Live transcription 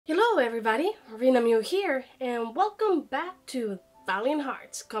Hello everybody, Rinamew here, and welcome back to Valiant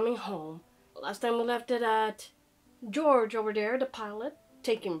Hearts Coming Home. Last time we left it at George over there, the pilot,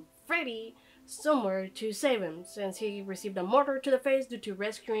 taking Freddy somewhere to save him since he received a mortar to the face due to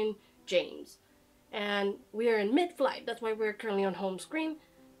rescuing James. And we are in mid-flight, that's why we're currently on home screen.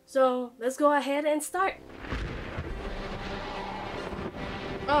 So let's go ahead and start.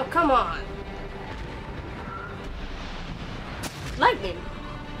 Oh, come on. Lightning.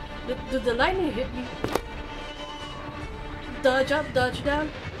 Did the lightning hit me? Dodge up, dodge down.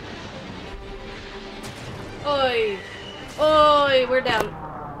 Oi! Oi! We're down.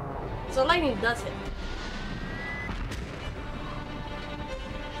 So lightning does hit.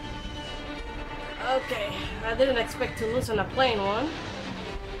 Okay, I didn't expect to lose on a plane one.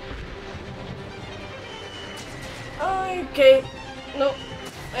 Okay, nope,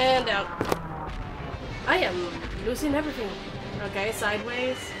 and down. I am losing everything. Okay,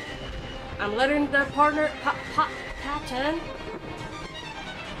 sideways. I'm letting the partner pattern.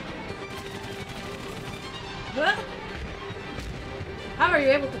 Huh? How are you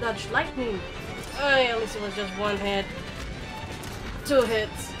able to dodge lightning? Oh, at least it was just one hit. 2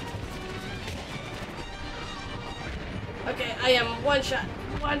 hits. Okay, I am one shot,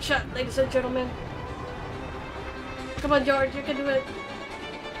 ladies and gentlemen. Come on, George, you can do it.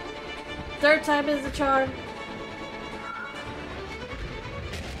 3rd time is the charm.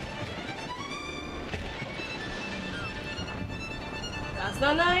 That's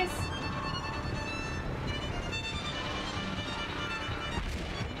not nice.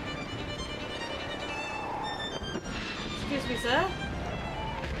 Excuse me, sir.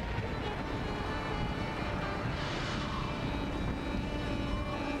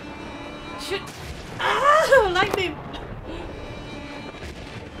 Shoot! Ah! Lightning!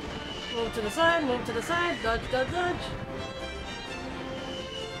 Move to the side, dodge, dodge, dodge.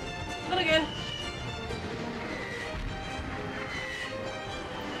 Not again.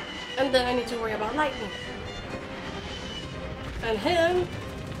 And then I need to worry about lightning. And him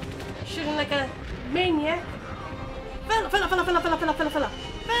shooting like a maniac.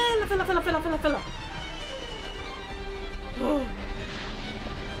 Fella. Oh.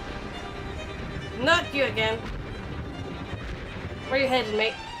 Not you again. Where you headed,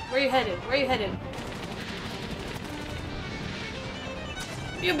 mate? Where you headed?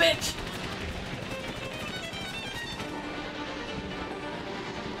 You bitch!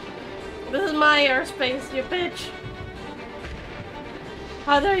 This is my airspace, you bitch!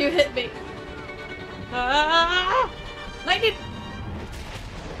 How dare you hit me? Ah! Lightning!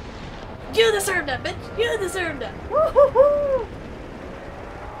 You deserve that, bitch! You deserve that! Woo-hoo-hoo!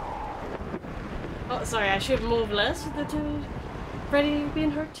 Oh, sorry, I should move less due to Freddy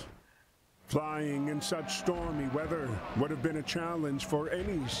being hurt. Flying in such stormy weather would have been a challenge for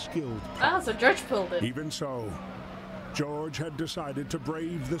any skilled pilot. Ah, so George pulled it. Even so, George had decided to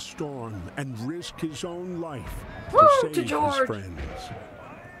brave the storm and risk his own life to save his friends.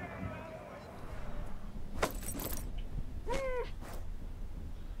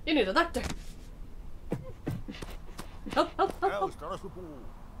 You need a doctor. Help.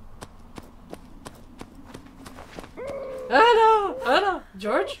 Oh no!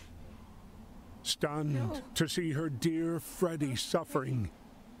 George? Stunned to see her dear Freddy suffering,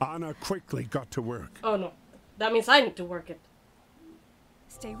 Anna quickly got to work. Oh no. That means I need to work it.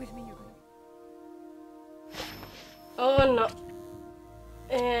 Stay with me, Oh no.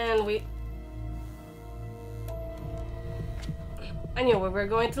 And we... I knew we were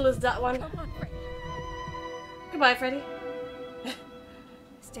going to lose that one. Come on, Freddy. Goodbye, Freddy.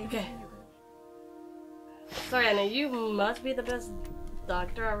 Stay Okay. with me. Sorry, Anna, you must be the best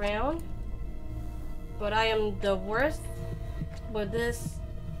doctor around. But I am the worst with this.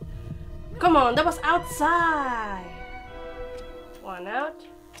 Come on, that was outside. 1 out,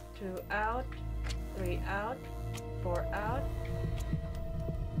 2 out, 3 out, 4 out.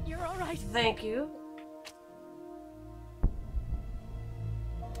 You're all right. Thank you.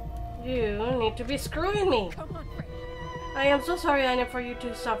 You need to be screwing me. Come on, Freddy. I am so sorry, Anna, for you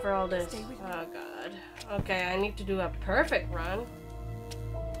to suffer all this. Stay with me. Oh god. Okay, I need to do a perfect run.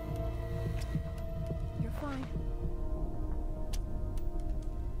 You're fine.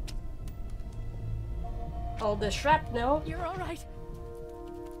 All the shrapnel You're all right.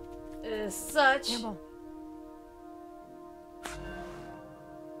 is such Ammo.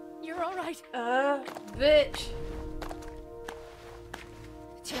 You're all right. a bitch.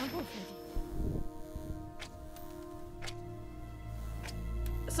 Jumbo, Freddy.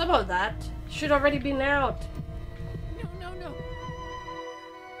 Some of that should already been out. No.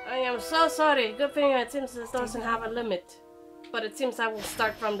 I am so sorry. Good thing it seems this doesn't have a limit. But it seems I will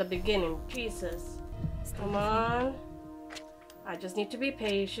start from the beginning. Jesus. Come on. I just need to be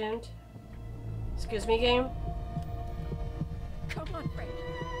patient. Excuse me, game. Come on, Freddy.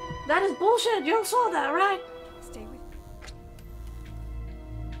 That is bullshit. You saw that, right? Stay with me.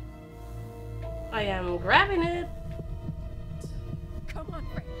 I am grabbing it. Come on,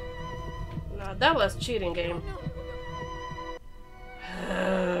 Freddy. No, that was cheating, game.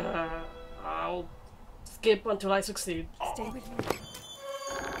 No. I'll skip until I succeed. Stay with me.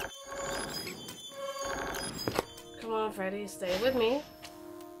 Come on, Freddy, stay with me.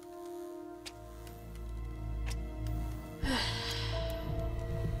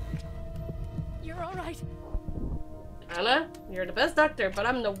 You're all right. Anna, you're the best doctor, but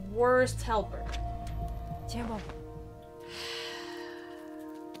I'm the worst helper. Jimbo.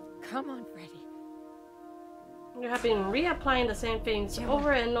 Come on, Freddy. You have been reapplying the same things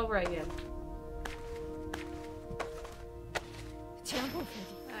over and over again. Jumbo,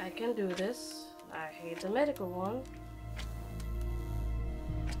 Freddy. I can do this. I hate the medical one.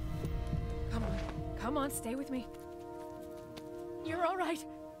 Come on, stay with me. You're all right.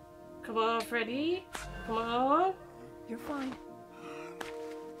 Come on, Freddy. Come on. You're fine.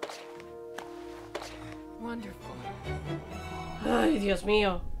 Wonderful. Ay, Dios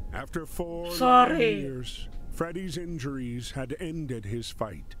mío. After 4 Sorry. long years, Freddy's injuries had ended his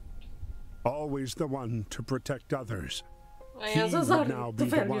fight. Always the one to protect others. I He am so would sorry now to be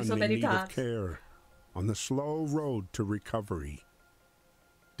the fail you one so in many need of times. care on the slow road to recovery.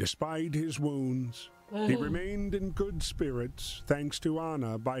 Despite his wounds, he remained in good spirits thanks to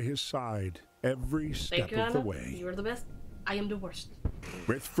Anna by his side every step Thank you, of the Anna. way. You are the best. I am the worst.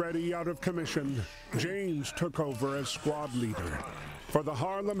 With Freddy out of commission, James took over as squad leader. For the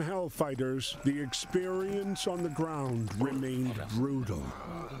Harlem Hellfighters, the experience on the ground remained brutal,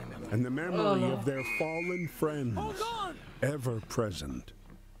 and the memory of their fallen friends ever present.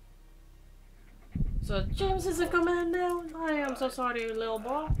 So James is in command now. I am so sorry, little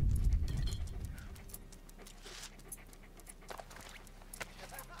boy.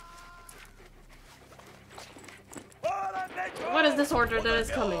 What is this order that is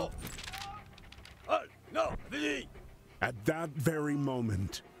coming? At that very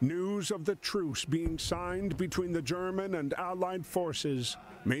moment, news of the truce being signed between the German and Allied forces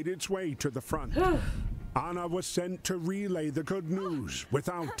made its way to the front. Anna was sent to relay the good news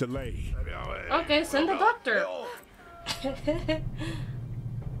without delay. Okay, send the doctor.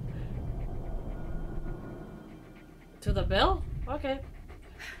 To the bill? Okay.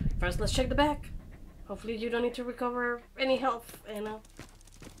 First, let's check the back. Hopefully you don't need to recover any health, Anna.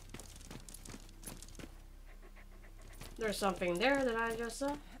 There's something there that I just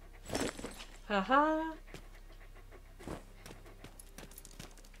saw. Haha.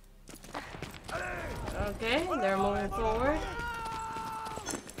 Okay, they're moving forward.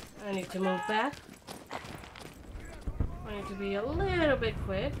 I need to move back. I need to be a little bit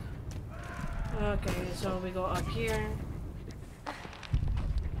quick. Okay, so we go up here.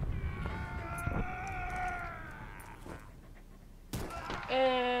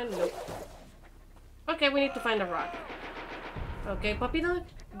 And nope. Okay, we need to find a rock. Okay, puppy dog,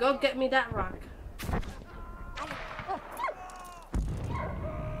 go get me that rock.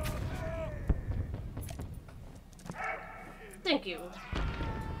 Thank you.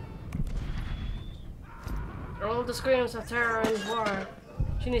 All the screams of terror and horror.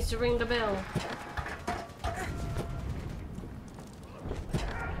 She needs to ring the bell.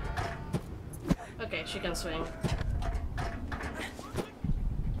 Okay, she can swing.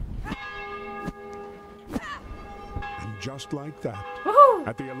 Just like that, Woohoo!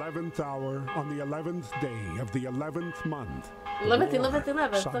 at the 11th hour, on the 11th day of the 11th month, 11th, the war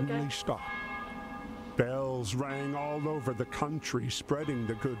 11th, suddenly okay. stopped. Bells rang all over the country, spreading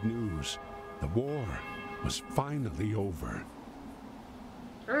the good news. The war was finally over.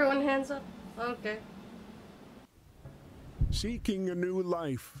 Everyone hands up. Okay. Seeking a new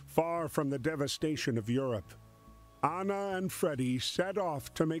life, far from the devastation of Europe, Anna and Freddy set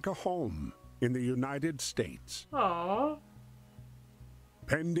off to make a home in the United States. Aww.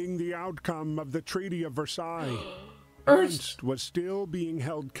 Pending the outcome of the Treaty of Versailles, Ernst was still being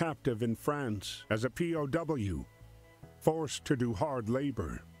held captive in France as a POW, forced to do hard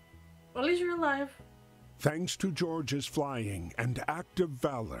labor. At least you're alive. Thanks to George's flying and active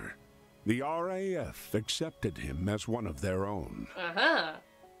valor, the RAF accepted him as one of their own. Uh-huh.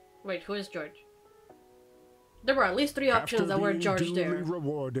 Wait, who is George? There were at least 3 options that were George duly there.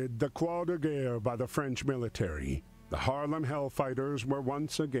 rewarded the Croix de Guerre by the French military, the Harlem Hellfighters were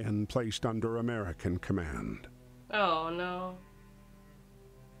once again placed under American command. Oh no.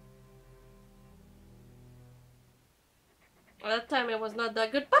 Well, that time it was not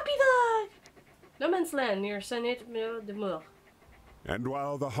that good. Puppy dog! No Man's Land near Saint-Mille de Mur. And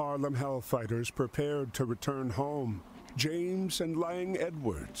while the Harlem Hellfighters prepared to return home, James and Lang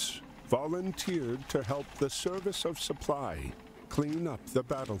Edwards volunteered to help the Service of Supply clean up the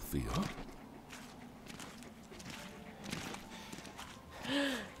battlefield.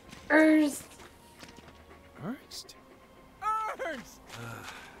 Ernst! Ernst? Ernst!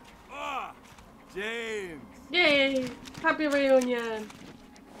 James! Yay! Happy reunion!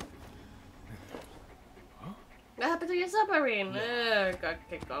 What happened to your submarine? Got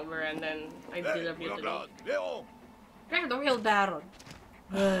kicked over and then I did a mutiny. Drive the wheelbarrow.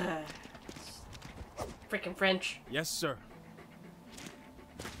 Freaking French. Yes, sir.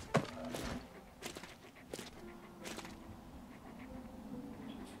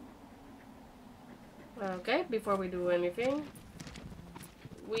 Okay, before we do anything,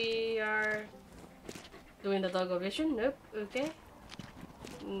 we are doing the doggo vision. Nope. Okay.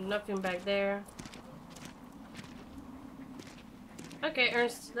 Nothing back there. Okay,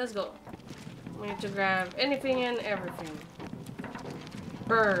 Ernst, let's go. We need to grab anything and everything.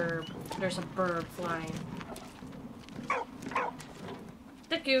 Bird. There's a bird flying.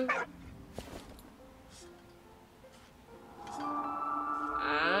 Thank you.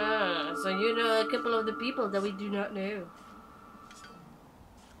 Ah, so you know a couple of the people that we do not know.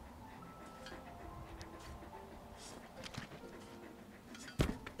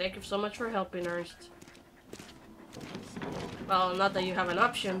 Thank you so much for helping, Ernst. Well, not that you have an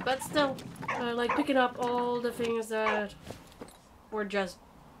option, but still, like picking up all the things that were just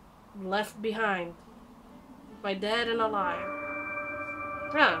left behind by dead and alive.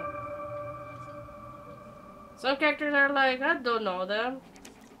 Huh. Some characters are like, I don't know them.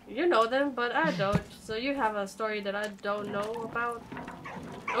 You know them, but I don't. So you have a story that I don't know about.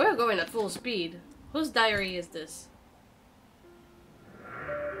 We're going at full speed. Whose diary is this?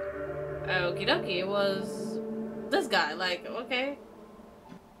 Okie dokie, it was this guy, like, okay.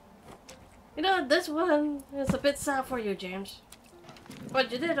 You know, this one is a bit sad for you, James.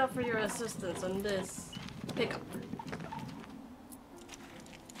 But you did offer your assistance on this pickup.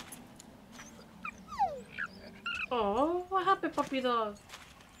 Oh, what happened, puppy dog?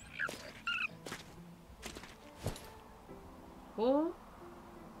 Who?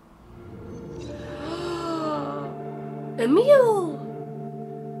 Emil!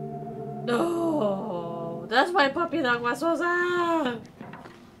 No, that's why puppy dog was so sad.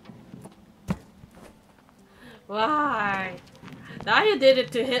 Why? Now you did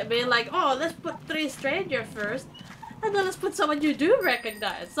it to hit me like, oh, let's put 3 strangers first, and then let's put someone you do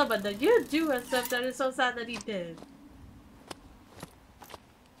recognize, someone that you do accept that is so sad that he did.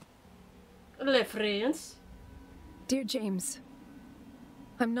 Les friends. Dear James,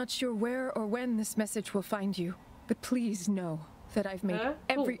 I'm not sure where or when this message will find you, but please know that I've made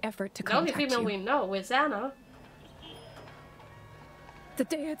every effort to contact you. The only female we know is Anna. The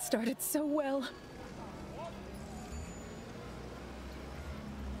day had started so well.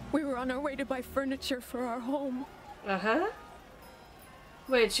 We were on our way to buy furniture for our home. Uh-huh.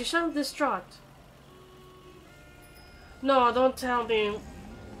 Wait, she sounds distraught. No, don't tell me.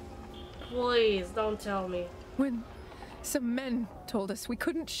 Please, don't tell me. When some men told us we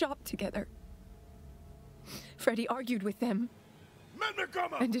couldn't shop together, Freddy argued with them,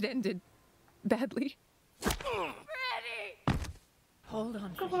 and it ended badly. Freddy! Hold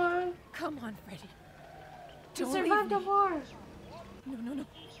on, Come Freddy. on. Come on, Freddy. You Don't survived the leave me. war. No.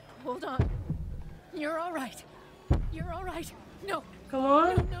 Hold on. You're all right. You're all right. No. Come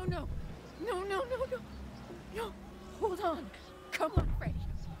on. No. No. Hold on. Come on, Freddy.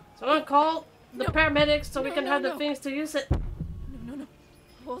 Someone call the No. paramedics so we No, can no, have the no. things to use it. No.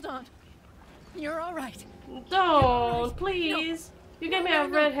 Hold on. You're all right. Don't, please. You gave me a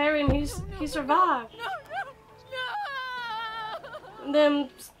red herring. He survived. No. Them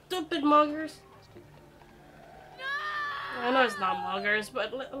stupid muggers. I know it's not muggers,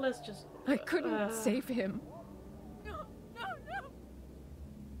 but let's just. I couldn't save him. No.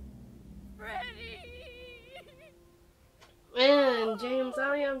 Freddy. Man, James,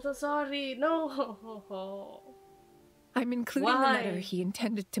 I am so sorry. No. I'm including the Why? letter he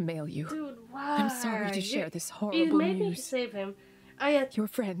intended to mail you. Dude, why? I'm sorry to share this horrible You made me news. save him. I had. Your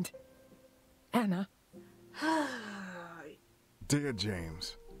friend, Anna. Dear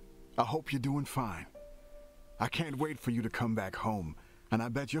James, I hope you're doing fine. I can't wait for you to come back home, and I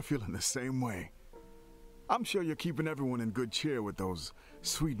bet you're feeling the same way. I'm sure you're keeping everyone in good cheer with those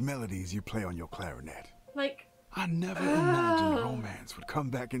sweet melodies you play on your clarinet. Like. I never imagined romance would come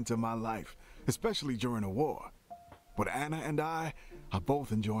back into my life, especially during a war. But Anna and I are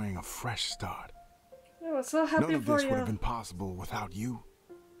both enjoying a fresh start. It I'm so happy None of for this would you. have been possible without you.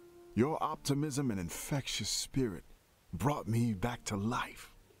 Your optimism and infectious spirit brought me back to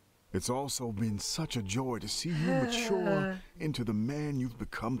life. It's also been such a joy to see you mature into the man you've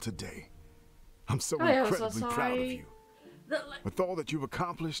become today. I'm so I am so incredibly proud of sorry. you. With all that you've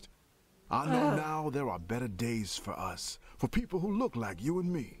accomplished, I know now there are better days for us, for people who look like you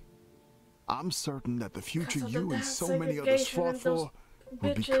and me. I'm certain that the future Because of the you and dance so many others segregation fought and those for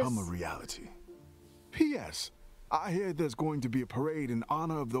will become a bitches. reality. P.S. I hear there's going to be a parade in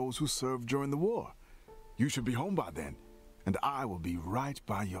honor of those who served during the war. You should be home by then, and I will be right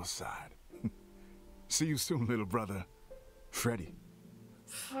by your side. See you soon, little brother. Freddy.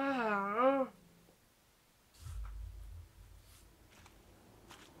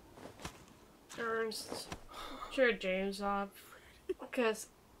 Ernst, cheer James up. Because...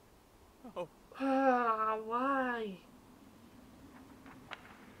 Oh. Why?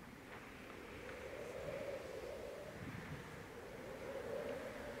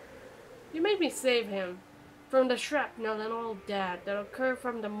 You made me save him from the shrapnel and all that occurred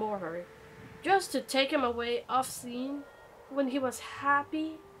from the mortar, just to take him away off scene when he was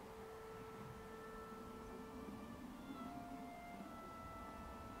happy.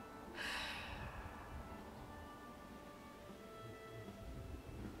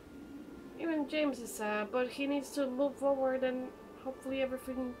 Even James is sad, but he needs to move forward and hopefully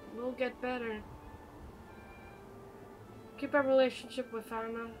everything will get better. Keep our relationship with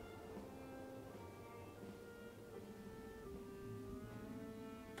Anna.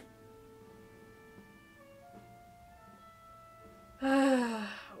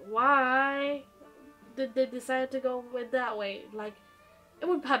 Why did they decide to go with that way? Like, it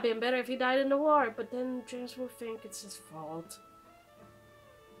would have been better if he died in the war, but then James will think it's his fault.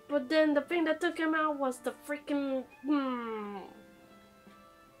 But then the thing that took him out was the freaking...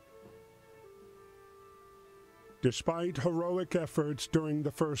 Despite heroic efforts during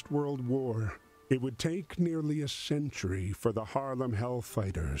the First World War, it would take nearly a century for the Harlem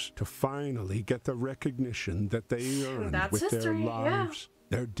Hellfighters to finally get the recognition that they earned That's with their history, yeah. lives,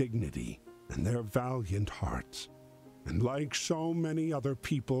 their dignity, and their valiant hearts. And like so many other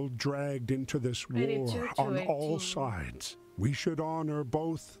people dragged into this 82 war to on 18. all sides, we should honor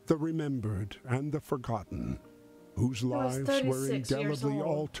both the remembered and the forgotten, whose was lives 36 were years indelibly old.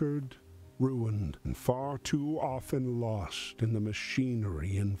 altered, ruined, and far too often lost in the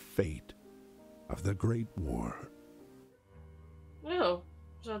machinery and fate of the Great War. Oh,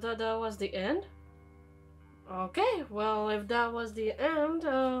 so that was the end? Okay, well, if that was the end,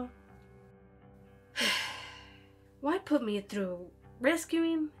 why put me through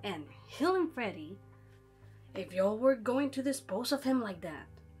rescuing and healing Freddy if y'all were going to dispose of him like that?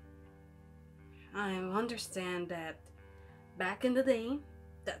 I understand that back in the day,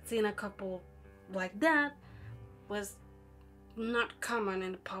 that seeing a couple like that was not common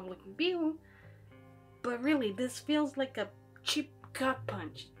in the public view, but really this feels like a cheap gut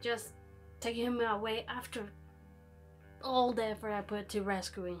punch, just taking him away after all the effort I put to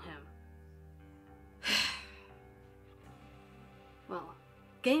rescuing him. Well,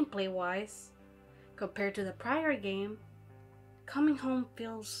 gameplay wise, compared to the prior game, Coming Home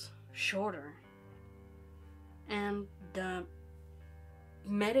feels shorter, and the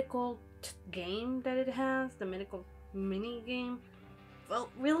medical game that it has, the medical mini game,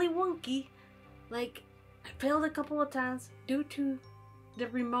 felt really wonky. Like, I failed a couple of times due to the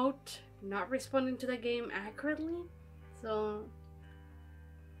remote not responding to the game accurately. So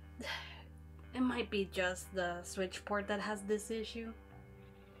it might be just the Switch port that has this issue.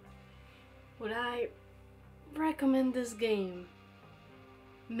 Would I recommend this game?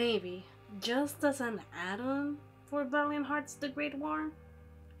 Maybe just as an add-on for Valiant Hearts The Great War.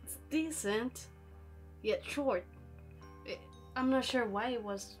 It's decent, yet short. I'm not sure why it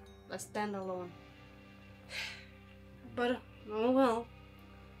was a standalone. But, oh well.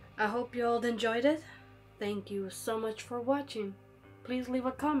 I hope you all enjoyed it. Thank you so much for watching. Please leave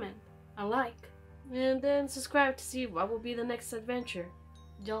a comment, a like, and then subscribe to see what will be the next adventure.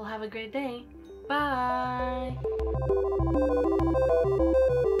 Y'all have a great day. Bye!